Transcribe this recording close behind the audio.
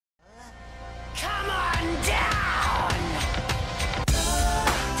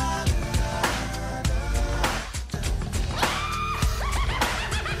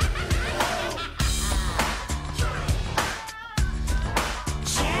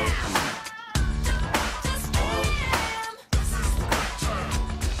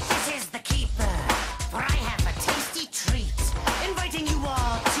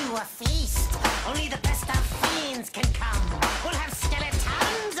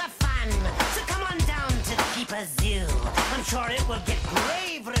sure it will get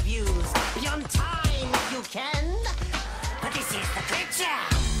rave reviews. Be on time if you can. But this is the Crit Jam.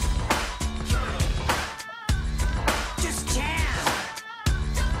 Just jam.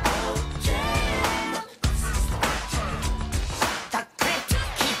 Oh, jam. The Crit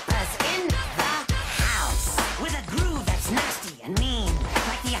Keepers in the house. With a groove that's nasty and mean.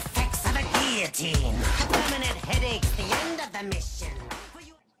 Like the effects of a guillotine. Permanent headaches, the end of the mission.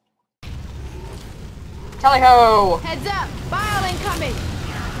 Tally-ho! Heads up! Bile incoming!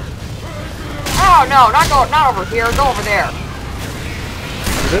 Oh no, not over here, go over there.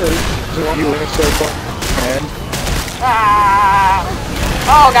 You went so far ahead. Ah!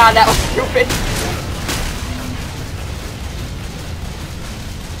 Oh god, that was stupid.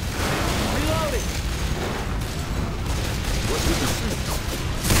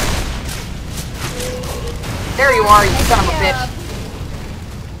 There you are, you son of a bitch.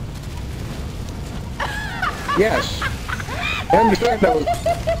 Yes. I understand that was...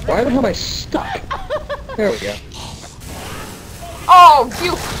 Why the hell am I stuck? There we go. Oh,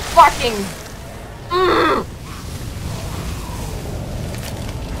 you fucking...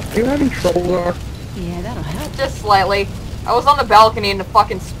 Are you having trouble, Laura? Yeah, that'll help. Just slightly. I was on the balcony and the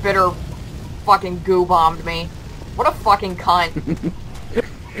fucking spitter fucking goo bombed me. What a fucking cunt.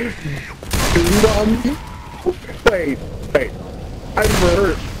 Goo bombed? Wait. I've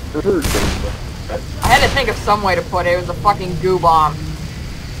never heard this. I had to think of some way to put it. It was a fucking goo bomb.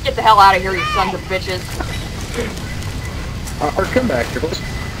 Get the hell out of here, you sons of bitches. Or come back here, please.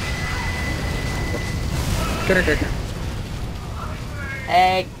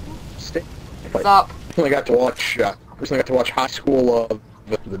 Hey, Stay. what's up? I got to watch. Recently got to watch High School of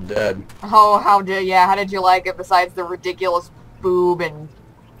the Dead. Oh, how did you like it? Besides the ridiculous boob and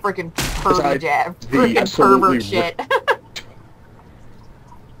freaking pervert shit.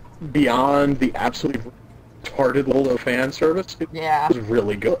 Beyond the absolutely retarded level of fan service, it was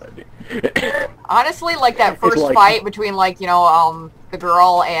really good. Honestly, like that first fight between, like, you know, the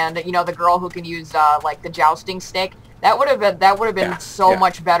girl and, you know, the girl who can use like the jousting stick. That would have been so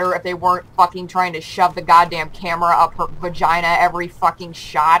much better if they weren't fucking trying to shove the goddamn camera up her vagina every fucking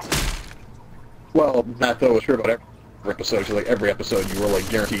shot. Well, that though was true about every episode. So, like every episode, you were like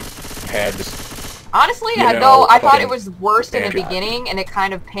guaranteed had this. Honestly, though, I thought it was worst in the beginning, and it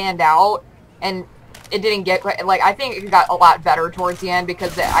kind of panned out, and it didn't get, like, I think it got a lot better towards the end,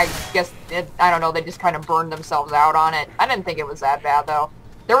 because I guess, I don't know, they just kind of burned themselves out on it. I didn't think it was that bad, though.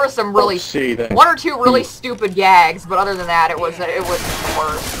 There were some really, one or two really stupid gags, but other than that, it was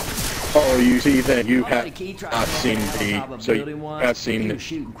worse. Oh, you see, then you have not seen the, so you have seen,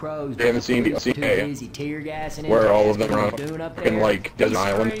 they haven't seen the OCA, where all of them are in, like, Desert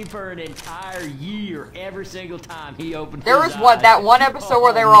Island. For an entire year, every single time he opened. There was that one episode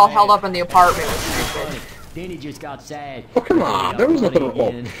where they were all held up in the apartment. Then he just got sad. Oh, come on, there was nothing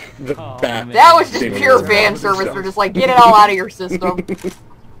wrong. That was just pure fan service. They're just like, get it all out of your system.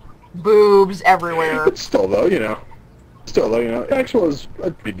 Boobs everywhere. But still, though, you know, it actually was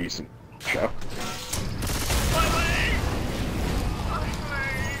a pretty decent show.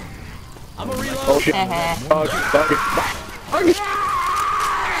 I'm a reload. Oh shit.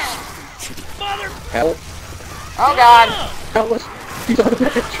 Mother. Hell. Oh god. Helpless. He's on the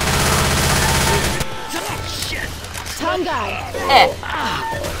bench. Tongue guy.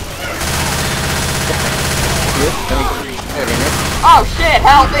 Oh shit,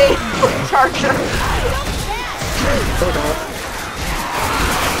 help me! Charger.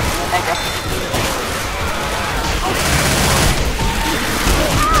 Thank you.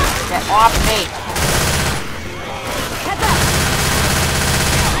 Get off me! Heads up!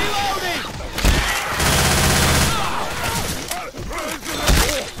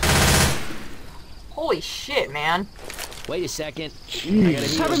 Holy shit, man. Wait a second.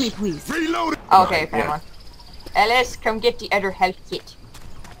 Cover me, please. Reload. Okay, family. Ellis, come get the other health kit.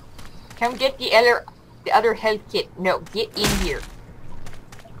 Come get the other health kit. No, get in here.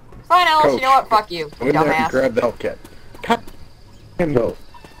 Fine, Ellis, Coach, you know what? Fuck you, go in there and dumbass. grab the health kit. Cut and go.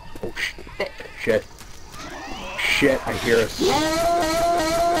 Oh shit. Shit, I hear us.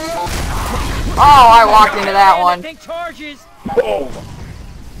 Oh, I walked into that one. Charges. Oh.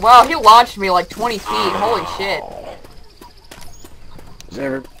 Well, he launched me like 20 feet. Holy shit. Is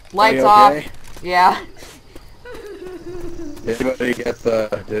everybody Lights okay? off. Yeah. Did anybody get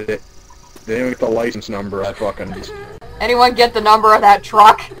did anyone get the license number? I fucking just... Anyone get the number of that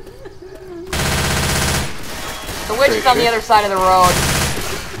truck? The witch is on the other side of the road.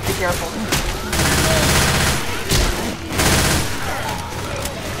 Be careful.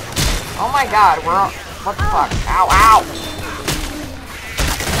 Oh my god, we're on... What the fuck? Ow, ow!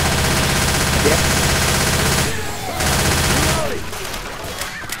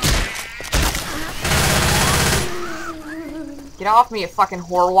 Get off me, you fucking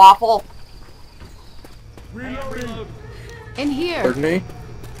whore waffle. In here. Pardon me?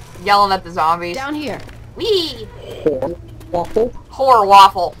 Yelling at the zombies. Down here. Wee! Whore waffle? Whore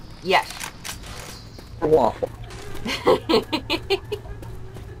waffle. Yes. Waffle.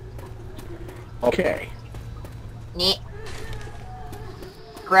 Okay. Nyeh.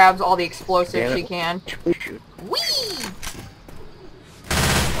 Grabs all the explosives Damn she it. can. Shoot. Whee!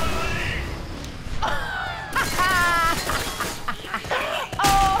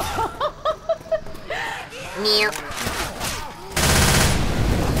 Near.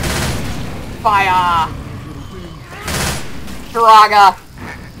 Fire! Draga!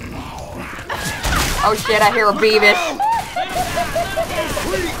 Oh shit, I hear a Beavis.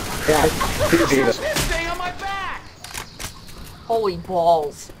 Yeah, Jesus. Stay on my back! Holy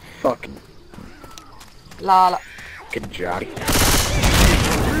balls. Fucking La la. good job.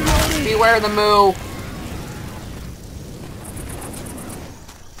 Beware the moo.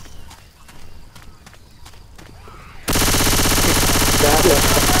 That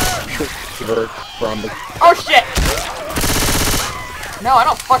was from the... Oh shit! No, I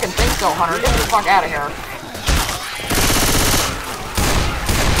don't fucking think so, Hunter. Get the fuck out of here.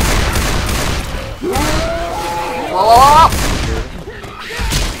 Whoa, whoa, whoa!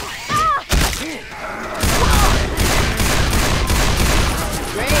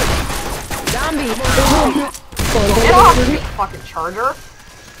 Zombie. Get off me, fucking charger!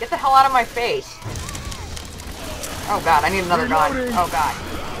 Get the hell out of my face. Oh god, I need another gun. Oh god.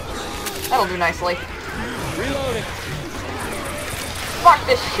 That'll do nicely. Reloading. Fuck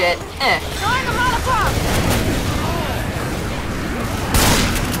this shit. Eh. Throwing a Molotov.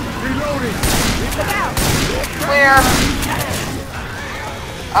 Reloading. Look out. Clear.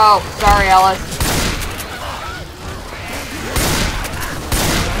 Oh, sorry, Ellis.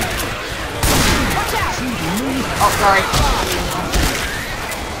 Watch out. Oh, sorry.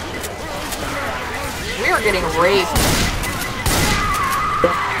 We are getting raped.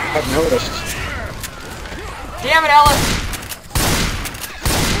 I've noticed. Damn it, Ellis.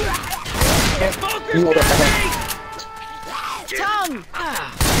 Tongue.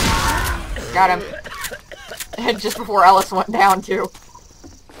 Got him. Just before Ellis went down, too.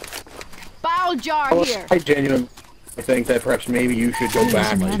 Bile jar here. I genuinely think that perhaps maybe you should go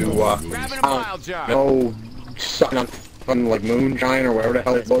back to, Grabbing a mile jar. sucking on like moonshine or whatever the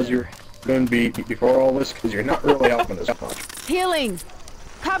hell it was you're going to be before all this, because you're not really helping us much. Healing.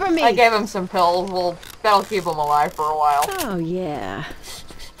 Cover me. I gave him some pills. Well, that'll keep him alive for a while. Oh yeah.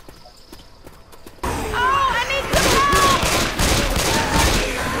 Oh, I need some help.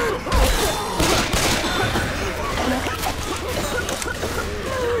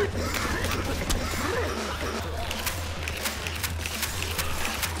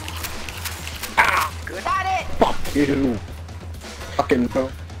 Got it. Fuck you. Fucking...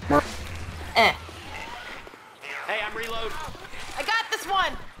 Eh. Hey, I'm reloading. I got this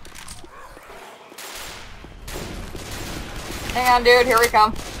one. Hang on, dude. Here we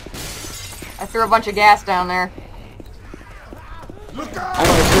come. I threw a bunch of gas down there.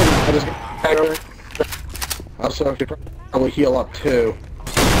 I just also should probably heal up too.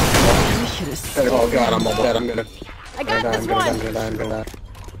 Oh god, I'm all dead. I'm gonna... I got this one. I'm gonna die.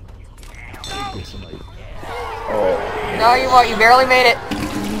 Oh. No, you won't. You barely made it.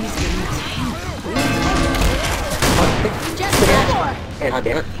 Just one more. Hey, god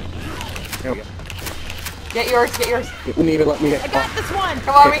damn it. There we go. Get yours. Get yours. It wouldn't even let me... I got this one.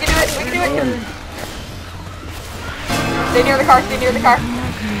 Come on, we can do it. We can do it. Stay near the car. Stay near the car.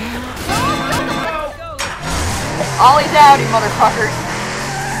 Ollie's out, you motherfuckers.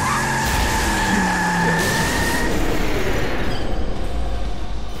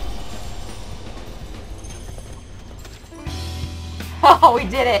 Oh, we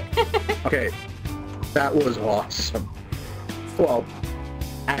did it. Okay. That was awesome. Well,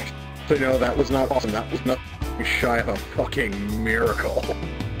 actually, no, that was not awesome. That was nothing shy of a fucking miracle.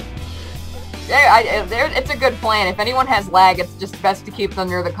 It's a good plan. If anyone has lag, it's just best to keep them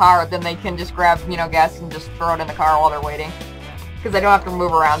near the car. Then they can just grab, gas and just throw it in the car while they're waiting. Because they don't have to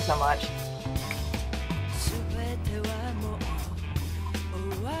move around so much.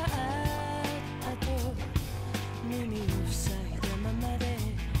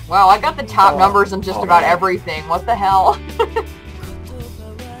 Wow, I got the top numbers in just about everything. What the hell?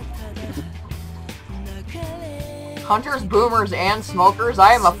 Hunters, boomers, and smokers.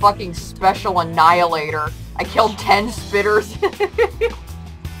 I am a fucking special annihilator. I killed 10 spitters.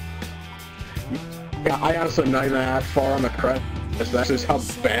 Yeah, I honestly am not even that far on the crest. That's just how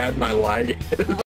bad my lag is.